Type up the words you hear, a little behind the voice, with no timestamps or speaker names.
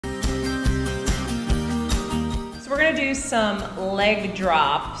gonna do some leg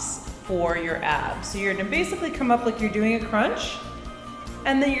drops for your abs. So you're gonna basically come up like you're doing a crunch,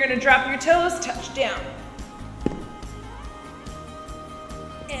 and then you're gonna drop your toes, touch down.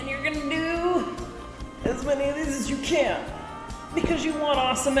 And you're gonna do as many of these as you can, because you want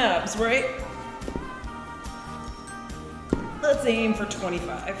awesome abs, right? Let's aim for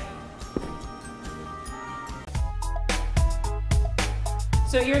 25.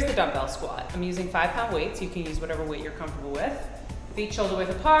 So here's the dumbbell squat. I'm using 5-pound weights. You can use whatever weight you're comfortable with. Feet shoulder width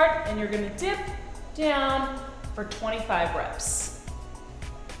apart, and you're gonna dip down for 25 reps.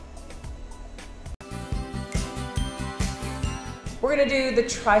 We're gonna do the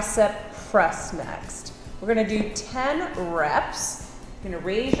tricep press next. We're gonna do 10 reps. You're gonna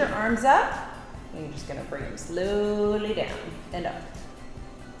raise your arms up, and you're just gonna bring them slowly down and up.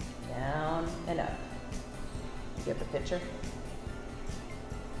 Down and up. You get the picture?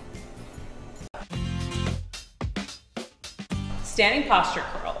 Standing posture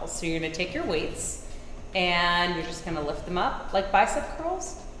curls. So you're gonna take your weights and you're just gonna lift them up like bicep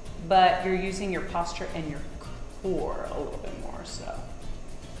curls, but you're using your posture and your core a little bit more. So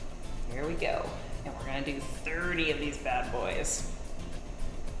here we go. And we're gonna do 30 of these bad boys.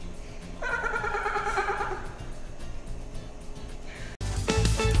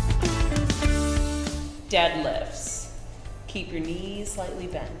 Deadlifts. Keep your knees slightly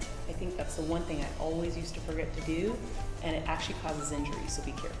bent. I think that's the one thing I always used to forget to do, and it actually causes injury, so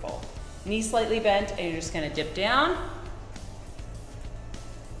be careful. Knees slightly bent, and you're just gonna dip down,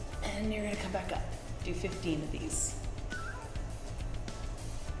 and you're gonna come back up. Do 15 of these.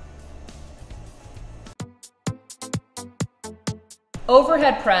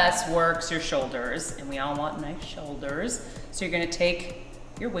 Overhead press works your shoulders, and we all want nice shoulders. So you're gonna take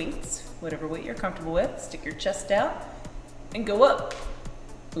your weights, whatever weight you're comfortable with, stick your chest out, and go up.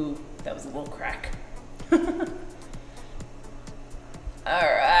 Ooh, that was a little crack. All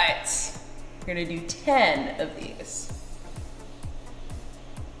right, we're gonna do 10 of these.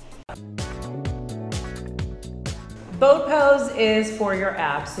 Boat pose is for your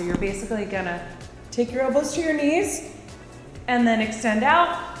abs. So you're basically gonna take your elbows to your knees and then extend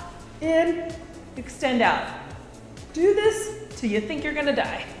out, in, extend out. Do this till you think you're gonna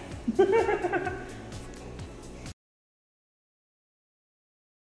die.